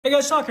Hey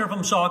guys, Sak here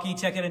from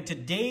sakitech, and in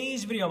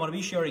today's video I'm going to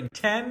be sharing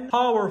 10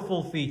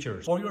 powerful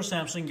features for your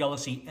Samsung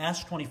Galaxy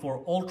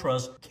S24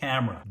 Ultra's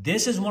camera.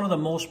 This is one of the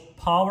most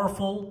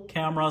powerful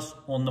cameras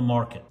on the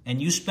market,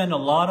 and you spend a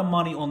lot of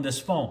money on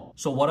this phone.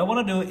 So what I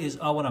want to do is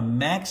I want to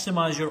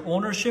maximize your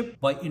ownership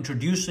by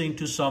introducing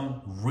to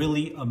some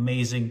really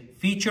amazing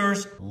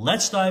features.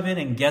 Let's dive in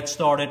and get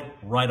started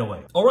right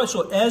away. Alright,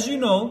 so as you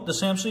know, the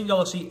Samsung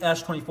Galaxy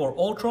S24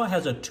 Ultra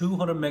has a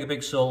 200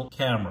 megapixel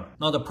camera.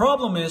 Now the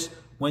problem is,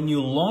 when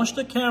you launch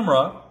the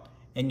camera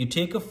and you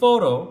take a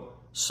photo,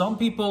 some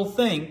people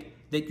think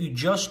that you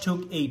just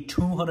took a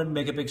 200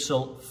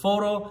 megapixel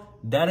photo.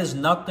 That is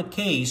not the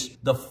case.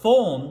 The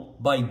phone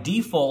by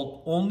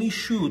default only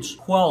shoots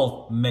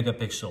 12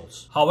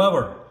 megapixels.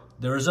 However,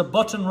 there is a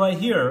button right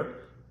here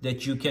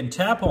that you can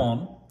tap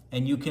on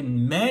and you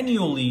can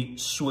manually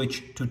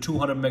switch to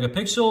 200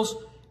 megapixels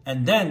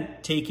and then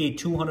take a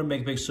 200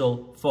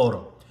 megapixel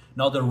photo.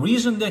 Now the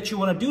reason that you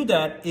want to do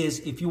that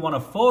is if you want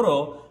a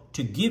photo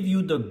to give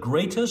you the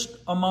greatest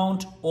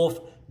amount of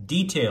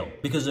detail,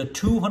 because the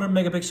 200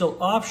 megapixel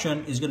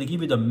option is going to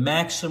give you the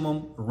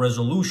maximum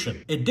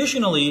resolution.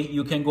 Additionally,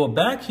 you can go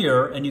back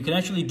here and you can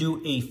actually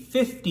do a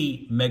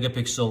 50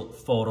 megapixel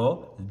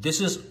photo. This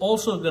is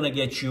also going to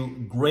get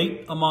you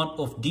great amount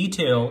of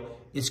detail.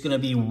 It's going to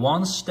be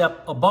one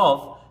step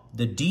above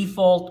the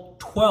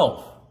default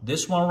 12.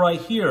 This one right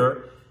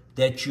here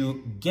that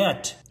you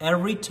get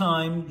every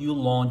time you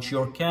launch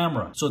your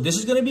camera. So this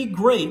is going to be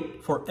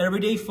great for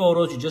everyday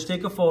photos. You just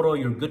take a photo,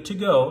 you're good to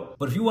go.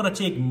 But if you want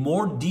to take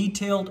more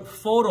detailed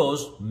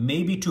photos,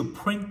 maybe to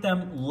print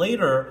them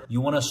later,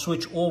 you want to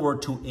switch over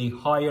to a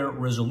higher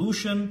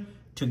resolution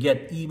to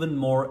get even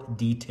more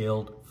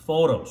detailed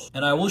photos.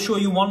 And I will show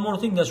you one more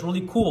thing that's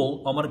really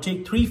cool. I'm going to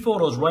take 3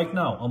 photos right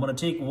now. I'm going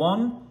to take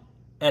one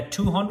at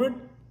 200.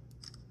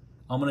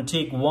 I'm going to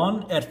take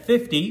one at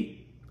 50.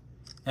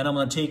 And I'm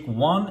going to take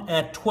one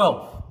at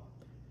 12.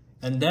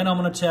 And then I'm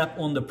going to tap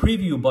on the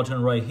preview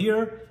button right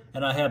here.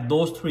 And I have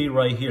those 3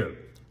 right here.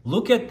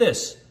 Look at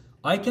this.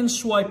 I can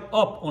swipe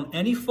up on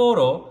any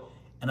photo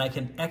and I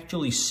can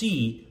actually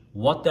see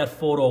what that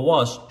photo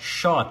was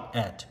shot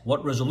at,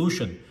 what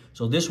resolution.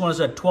 So this one is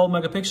at 12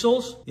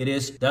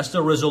 megapixels. That's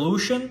the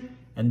resolution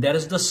and that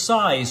is the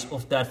size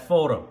of that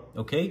photo.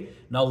 Okay.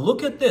 Now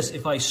look at this.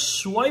 If I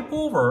swipe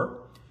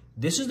over,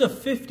 this is the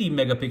 50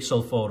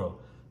 megapixel photo.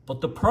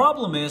 But the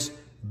problem is,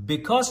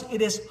 because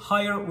it is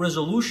higher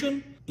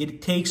resolution,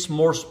 it takes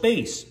more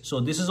space.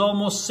 So this is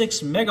almost 6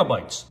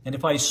 megabytes. And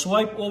if I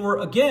swipe over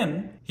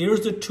again,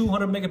 here's the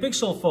 200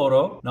 megapixel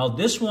photo. Now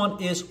this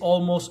one is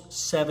almost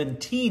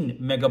 17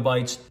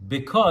 megabytes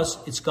because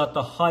it's got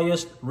the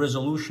highest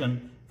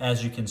resolution,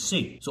 as you can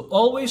see. So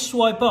always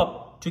swipe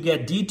up to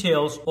get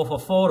details of a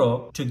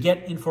photo, to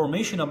get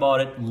information about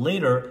it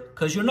later,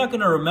 because you're not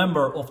going to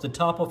remember off the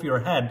top of your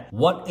head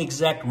what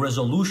exact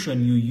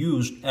resolution you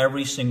used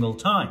every single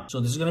time.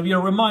 So this is going to be a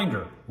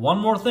reminder. One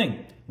more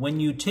thing. When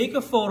you take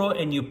a photo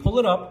and you pull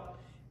it up,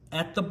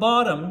 at the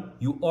bottom,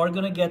 you are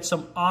going to get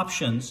some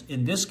options.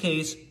 In this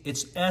case,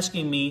 it's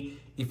asking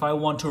me if I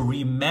want to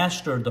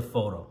remaster the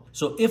photo.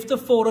 So if the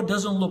photo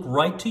doesn't look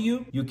right to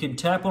you, you can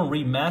tap on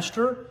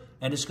remaster,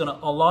 and it's going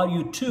to allow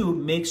you to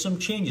make some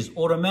changes,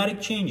 automatic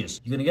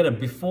changes. You're going to get a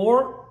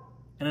before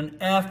and an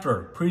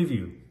after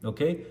preview,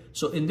 okay?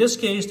 So in this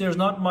case, there's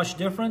not much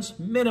difference,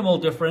 minimal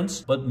difference,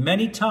 but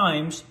many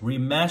times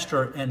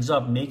remaster ends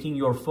up making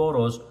your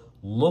photos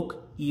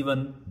look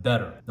even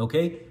better,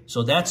 okay?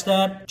 So that's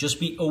that. Just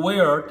be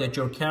aware that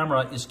your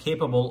camera is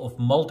capable of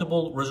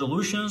multiple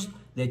resolutions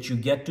that you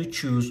get to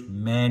choose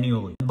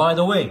manually. And by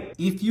the way,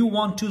 if you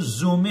want to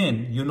zoom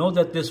in, you know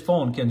that this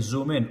phone can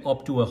zoom in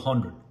up to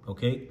 100,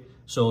 okay?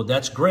 So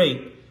that's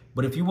great,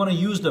 but if you want to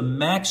use the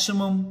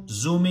maximum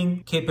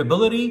zooming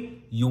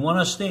capability, you want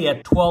to stay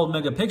at 12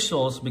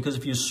 megapixels, because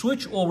if you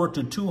switch over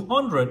to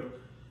 200,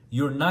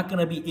 you're not going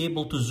to be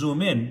able to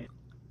zoom in.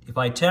 If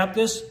I tap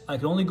this, I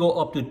can only go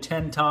up to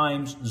 10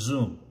 times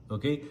zoom,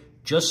 okay?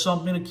 Just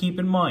something to keep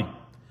in mind.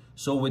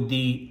 So with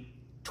the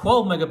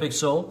 12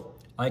 megapixel,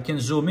 I can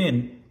zoom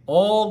in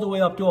all the way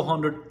up to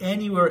 100,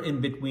 anywhere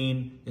in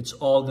between, it's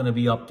all going to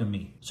be up to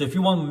me. So if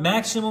you want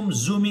maximum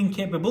zooming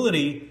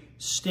capability,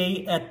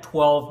 stay at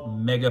 12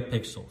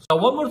 megapixels. Now,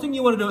 one more thing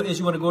you want to do is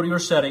you want to go to your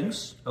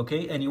settings,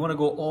 okay? And you want to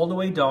go all the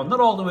way down, not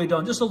all the way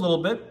down, just a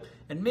little bit,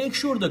 and make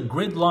sure the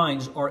grid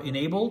lines are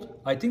enabled.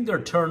 I think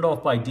they're turned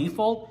off by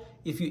default.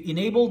 If you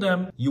enable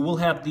them, you will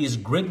have these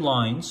grid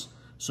lines,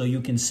 so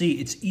you can see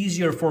it's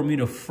easier for me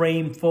to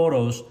frame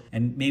photos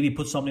and maybe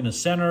put something in the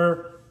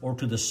center or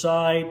to the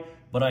side,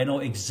 but I know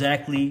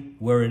exactly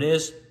where it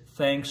is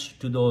thanks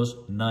to those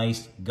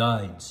nice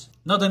guides.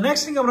 Now, the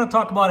next thing I'm going to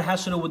talk about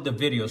has to do with the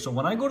video. So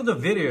when I go to the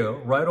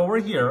video right over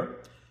here,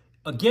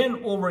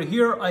 again, over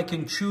here, I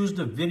can choose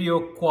the video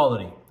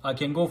quality. I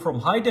can go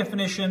from high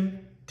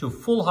definition to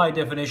full high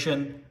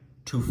definition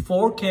to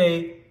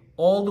 4K,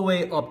 all the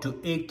way up to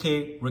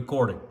 8K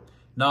recording.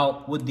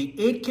 Now, with the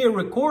 8K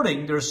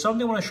recording, there's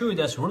something I want to show you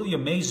that's really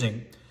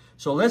amazing.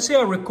 So let's say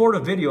I record a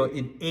video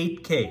in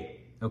 8K.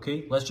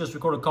 Okay, let's just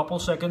record a couple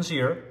seconds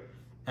here.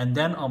 and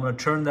then I'm going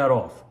to turn that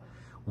off.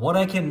 What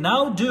I can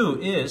now do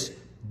is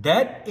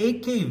that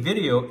 8K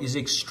video is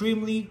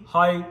extremely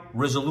high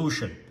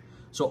resolution.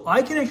 So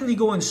I can actually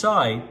go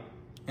inside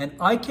and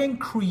I can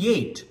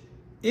create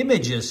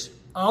images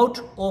out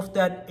of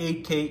that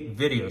 8K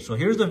video. So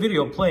here's the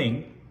video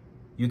playing,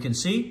 you can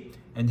see,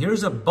 and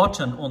here's a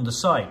button on the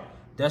side.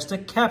 That's the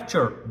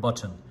capture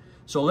button.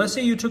 So let's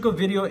say you took a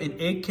video in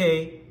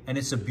 8K and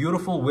it's a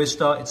beautiful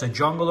vista, it's a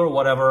jungle or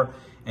whatever,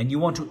 and you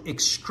want to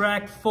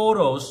extract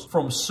photos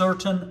from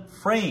certain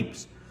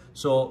frames.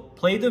 So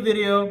play the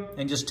video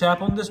and just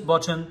tap on this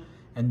button,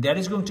 and that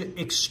is going to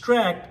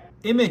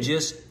extract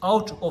images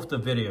out of the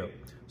video.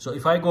 So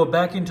if I go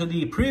back into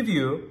the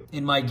preview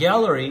in my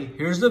gallery,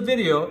 here's the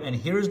video and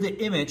here's the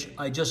image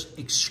I just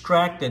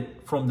extracted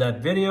from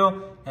that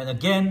video. And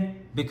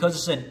again, because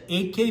it's an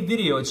 8K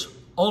video, it's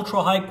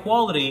ultra high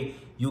quality,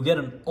 you get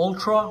an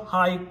ultra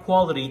high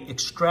quality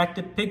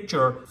extracted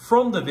picture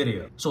from the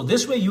video. So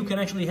this way you can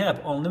actually have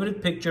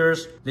unlimited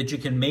pictures that you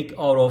can make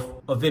out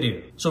of a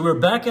video. So we're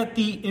back at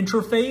the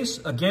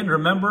interface. Again,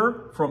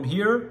 remember from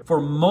here,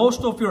 for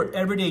most of your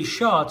everyday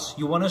shots,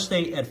 you want to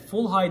stay at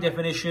full high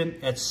definition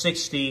at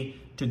 60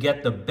 to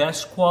get the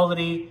best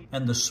quality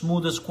and the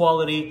smoothest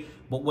quality.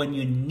 But when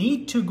you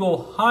need to go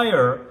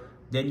higher,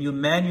 then you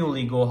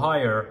manually go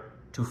higher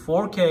to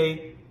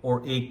 4K or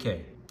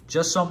 8K.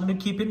 Just something to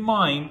keep in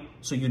mind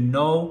so you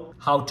know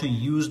how to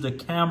use the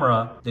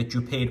camera that you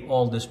paid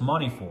all this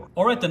money for.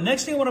 All right, the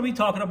next thing I want to be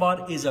talking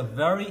about is a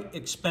very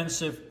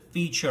expensive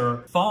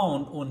feature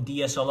found on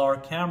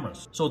DSLR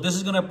cameras. So this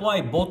is going to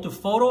apply both to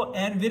photo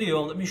and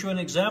video. Let me show you an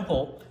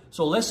example.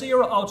 So let's say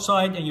you're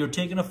outside and you're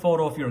taking a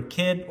photo of your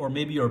kid or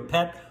maybe your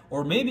pet,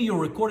 or maybe you're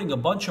recording a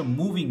bunch of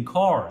moving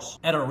cars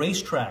at a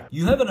racetrack.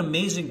 You have an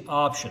amazing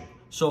option.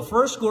 So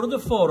first go to the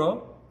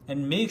photo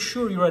and make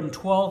sure you're at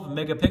 12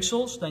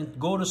 megapixels, then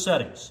go to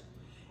settings.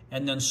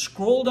 And then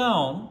scroll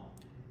down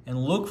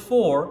and look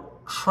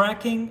for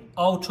tracking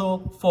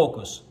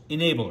autofocus.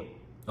 Enable it,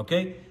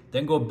 okay?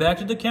 Then go back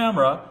to the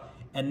camera,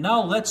 and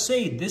now let's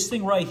say this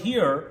thing right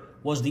here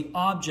was the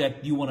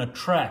object you want to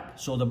track.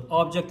 So the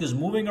object is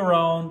moving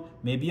around,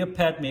 maybe a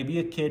pet, maybe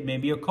a kid,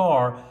 maybe a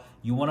car.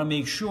 You want to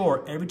make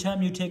sure every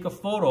time you take a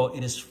photo,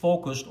 it is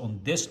focused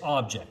on this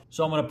object.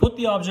 So I'm going to put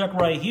the object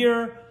right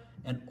here,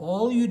 and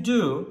all you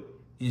do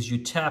is you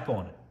tap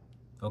on it,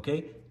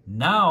 okay?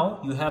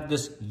 Now you have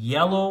this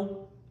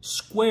yellow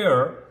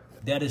square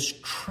that is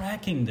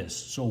tracking this.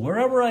 So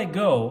wherever I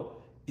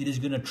go, it is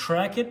going to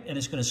track it and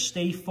it's going to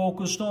stay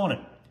focused on it.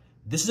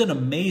 This is an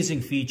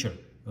amazing feature,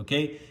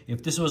 okay?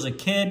 If this was a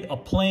kid, a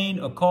plane,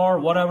 a car,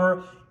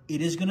 whatever,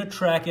 it is going to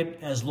track it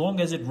as long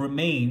as it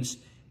remains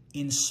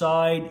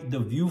inside the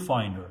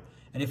viewfinder.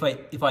 And if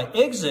I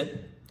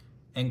exit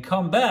and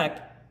come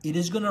back, it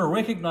is going to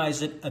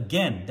recognize it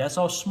again. That's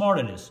how smart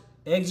it is.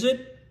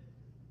 Exit,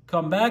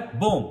 come back,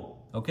 boom.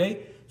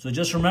 Okay, so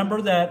just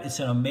remember that it's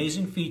an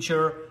amazing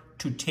feature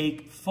to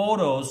take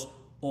photos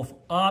of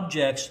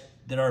objects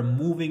that are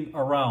moving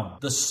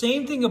around. The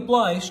same thing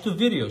applies to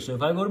video. So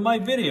if I go to my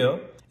video,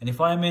 and if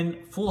I'm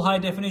in full high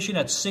definition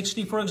at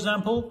 60, for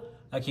example,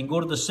 I can go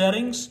to the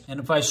settings, and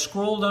if I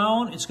scroll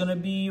down, it's going to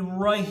be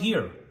right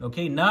here.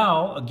 Okay,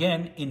 now,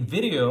 again, in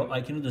video, I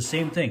can do the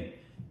same thing.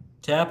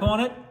 Tap on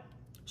it,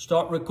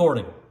 start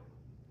recording.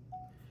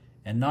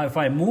 And now if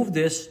I move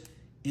this,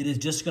 it is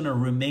just going to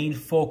remain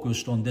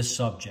focused on this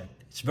subject.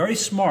 It's very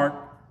smart,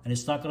 and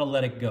it's not going to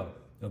let it go,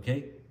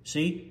 okay?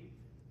 See?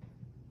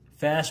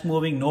 Fast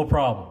moving, no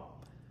problem.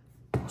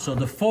 So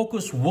the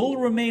focus will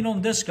remain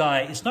on this guy.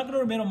 It's not going to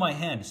remain on my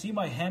hand. See,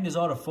 my hand is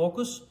out of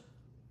focus,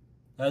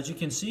 as you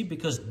can see,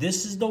 because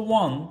this is the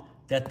one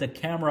that the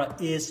camera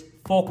is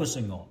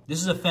focusing on.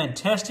 This is a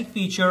fantastic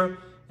feature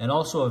and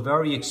also a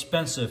very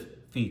expensive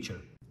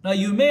feature. Now,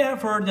 you may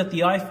have heard that the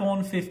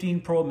iPhone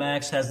 15 Pro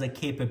Max has the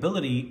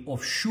capability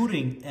of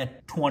shooting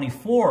at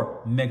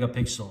 24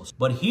 megapixels.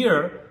 But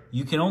here,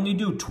 you can only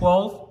do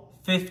 12,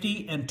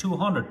 50, and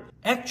 200.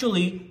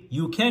 Actually,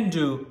 you can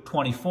do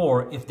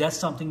 24 if that's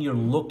something you're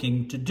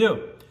looking to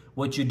do.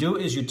 What you do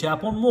is you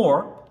tap on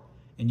More,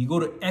 and you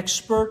go to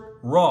Expert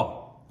RAW.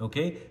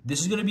 Okay,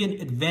 this is going to be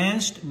an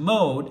advanced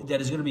mode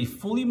that is going to be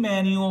fully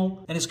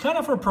manual, and it's kind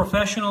of for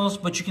professionals,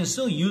 but you can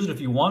still use it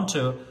if you want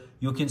to.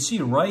 You can see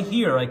right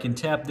here, I can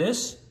tap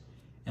this,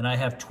 and I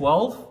have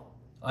 12,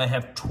 I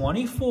have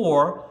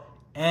 24,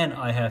 and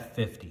I have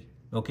 50.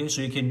 Okay,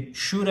 so you can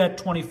shoot at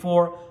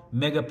 24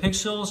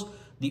 megapixels.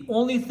 The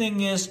only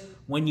thing is,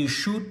 when you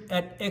shoot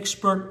at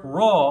Expert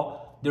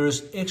RAW, there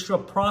is extra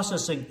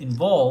processing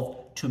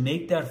involved to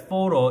make that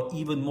photo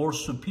even more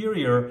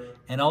superior,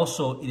 and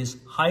also it is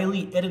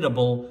highly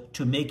editable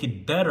to make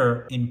it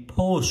better in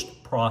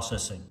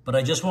post-processing. But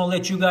I just want to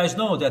let you guys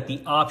know that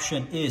the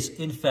option is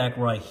in fact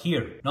right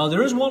here. Now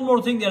there is one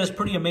more thing that is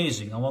pretty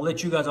amazing. I want to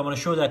let you guys, I'm going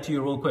to show that to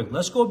you real quick.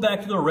 Let's go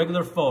back to the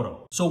regular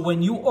photo. So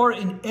when you are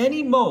in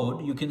any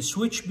mode, you can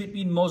switch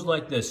between modes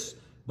like this.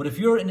 But if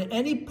you're in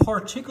any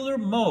particular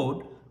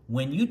mode,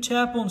 when you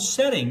tap on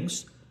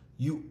settings,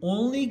 you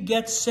only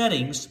get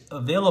settings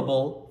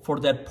available for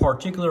that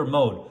particular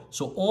mode.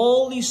 So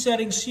all these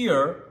settings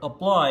here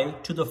apply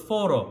to the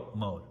photo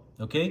mode,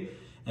 okay?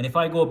 And if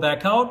I go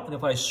back out and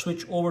if I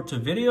switch over to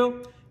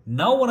video,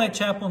 now when I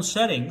tap on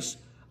settings,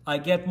 I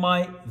get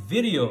my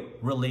video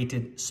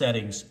related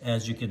settings,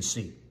 as you can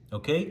see,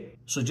 okay?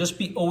 So just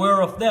be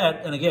aware of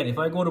that. And again, if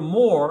I go to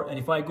more and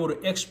if I go to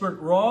expert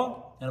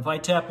raw and if I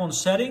tap on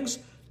settings,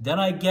 then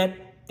I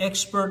get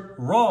expert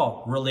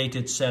raw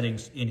related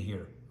settings in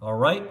here, all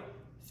right?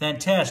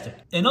 Fantastic.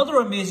 Another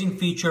amazing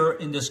feature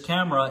in this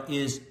camera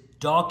is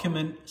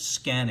document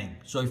scanning.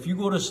 So if you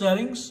go to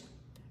settings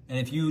and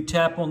if you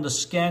tap on the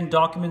scan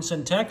documents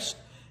and text,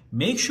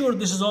 make sure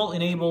this is all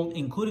enabled,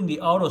 including the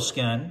auto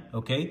scan,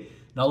 okay?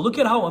 Now look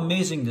at how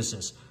amazing this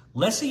is.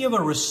 Let's say you have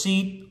a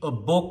receipt, a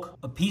book,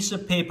 a piece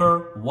of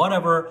paper,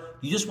 whatever.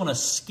 You just want to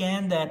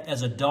scan that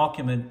as a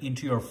document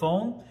into your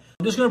phone.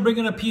 I'm just going to bring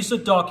in a piece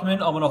of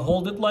document. I'm going to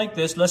hold it like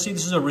this. Let's say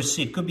this is a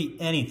receipt. Could be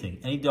anything,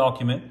 any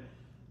document.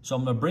 So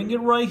I'm going to bring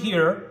it right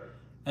here.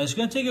 And it's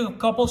going to take a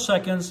couple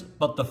seconds,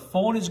 but the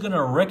phone is going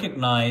to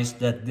recognize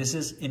that this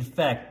is in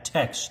fact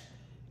text.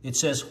 It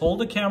says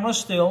hold the camera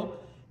still.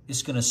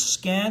 It's going to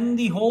scan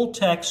the whole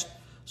text.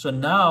 So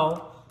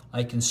now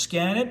I can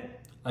scan it.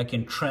 I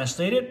can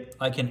translate it,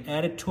 I can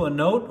add it to a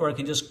note, or I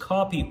can just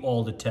copy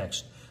all the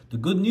text. The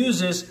good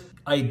news is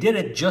I did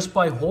it just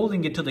by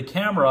holding it to the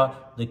camera.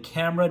 The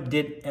camera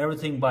did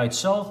everything by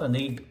itself, and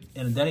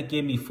then it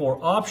gave me 4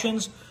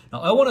 options. Now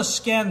I want to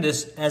scan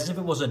this as if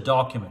it was a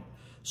document.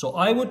 So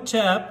I would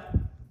tap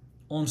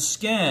on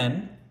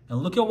scan, and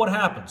look at what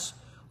happens.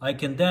 I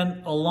can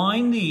then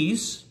align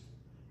these,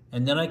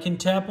 and then I can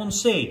tap on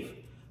save.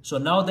 So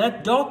now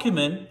that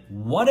document,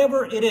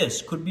 whatever it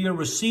is, could be a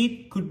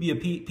receipt, could be a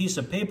piece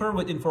of paper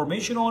with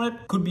information on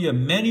it, could be a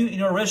menu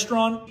in a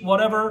restaurant,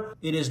 whatever,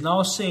 it is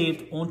now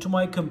saved onto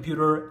my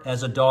computer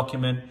as a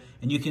document.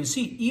 And you can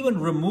see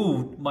even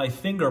removed my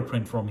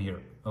fingerprint from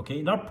here,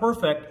 okay? Not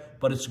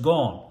perfect, but it's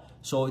gone.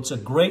 So it's a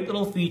great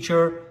little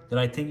feature that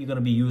I think you're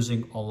gonna be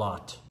using a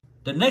lot.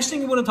 The next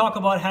thing we're gonna talk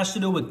about has to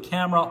do with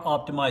camera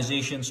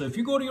optimization. So if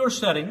you go to your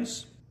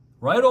settings,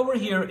 right over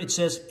here, it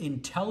says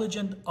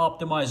Intelligent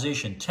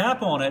Optimization.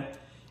 Tap on it,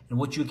 and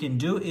what you can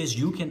do is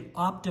you can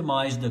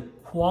optimize the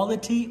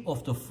quality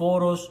of the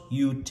photos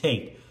you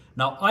take.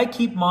 Now, I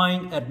keep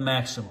mine at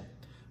maximum,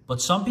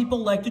 but some people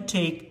like to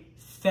take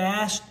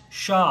fast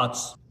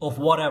shots of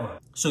whatever.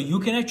 So you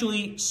can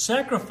actually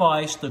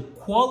sacrifice the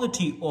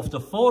quality of the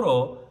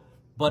photo,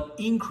 but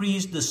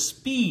increase the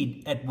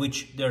speed at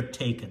which they're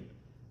taken.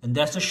 And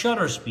that's the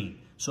shutter speed.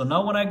 So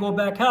now when I go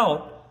back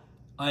out,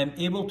 I'm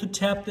able to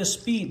tap the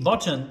speed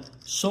button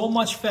so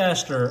much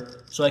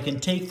faster so I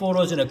can take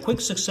photos in a quick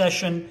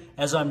succession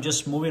as I'm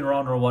just moving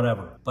around or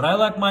whatever. But I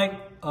like my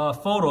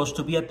photos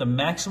to be at the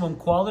maximum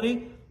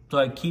quality, so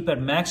I keep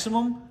at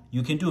maximum.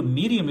 You can do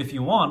medium if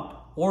you want,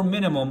 or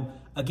minimum.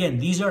 Again,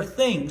 these are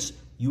things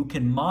you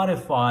can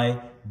modify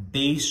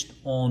based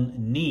on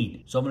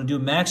need. So I'm gonna do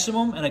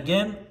maximum, and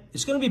again,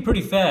 it's gonna be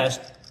pretty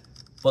fast,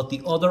 but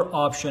the other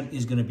option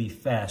is gonna be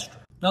faster.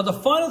 Now, the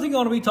final thing I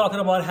want to be talking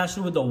about has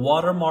to do with the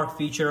watermark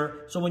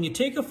feature. So when you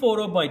take a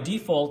photo by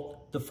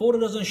default, the photo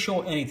doesn't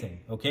show anything,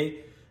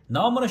 okay?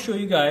 Now I'm going to show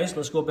you guys,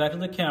 let's go back to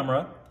the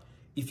camera.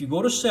 If you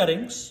go to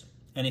settings,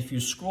 and if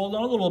you scroll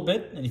down a little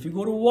bit, and if you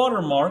go to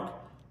watermark,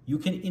 you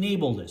can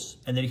enable this,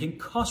 and then you can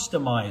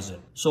customize it.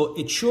 So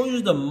it shows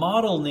you the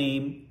model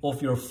name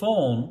of your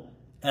phone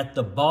at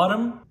the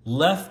bottom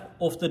left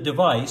of the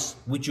device,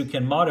 which you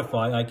can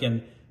modify. I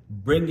can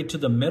bring it to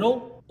the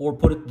middle, or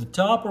put it at the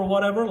top or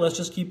whatever. Let's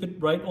just keep it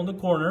right on the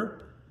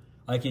corner.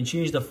 I can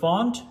change the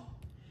font,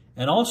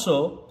 and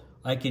also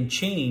I can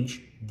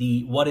change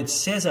what it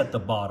says at the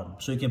bottom.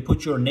 So you can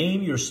put your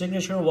name, your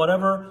signature,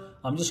 whatever.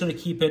 I'm just gonna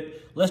keep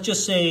it, let's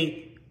just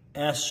say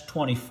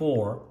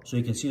S24, so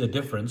you can see the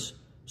difference.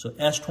 So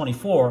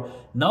S24.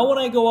 Now when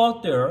I go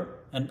out there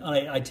and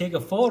I take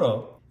a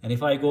photo, and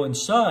if I go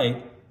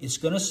inside, it's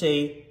gonna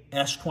say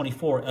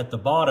S24 at the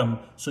bottom,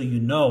 so you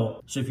know.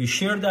 So if you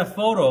share that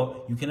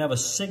photo, you can have a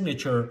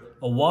signature,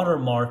 a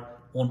watermark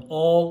on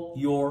all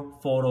your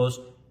photos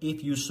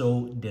if you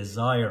so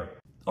desire.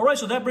 All right,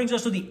 so that brings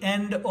us to the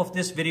end of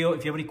this video.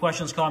 If you have any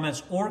questions,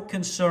 comments, or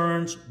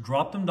concerns,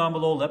 drop them down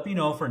below. Let me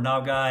know. For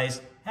now,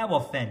 guys, have a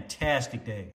fantastic day.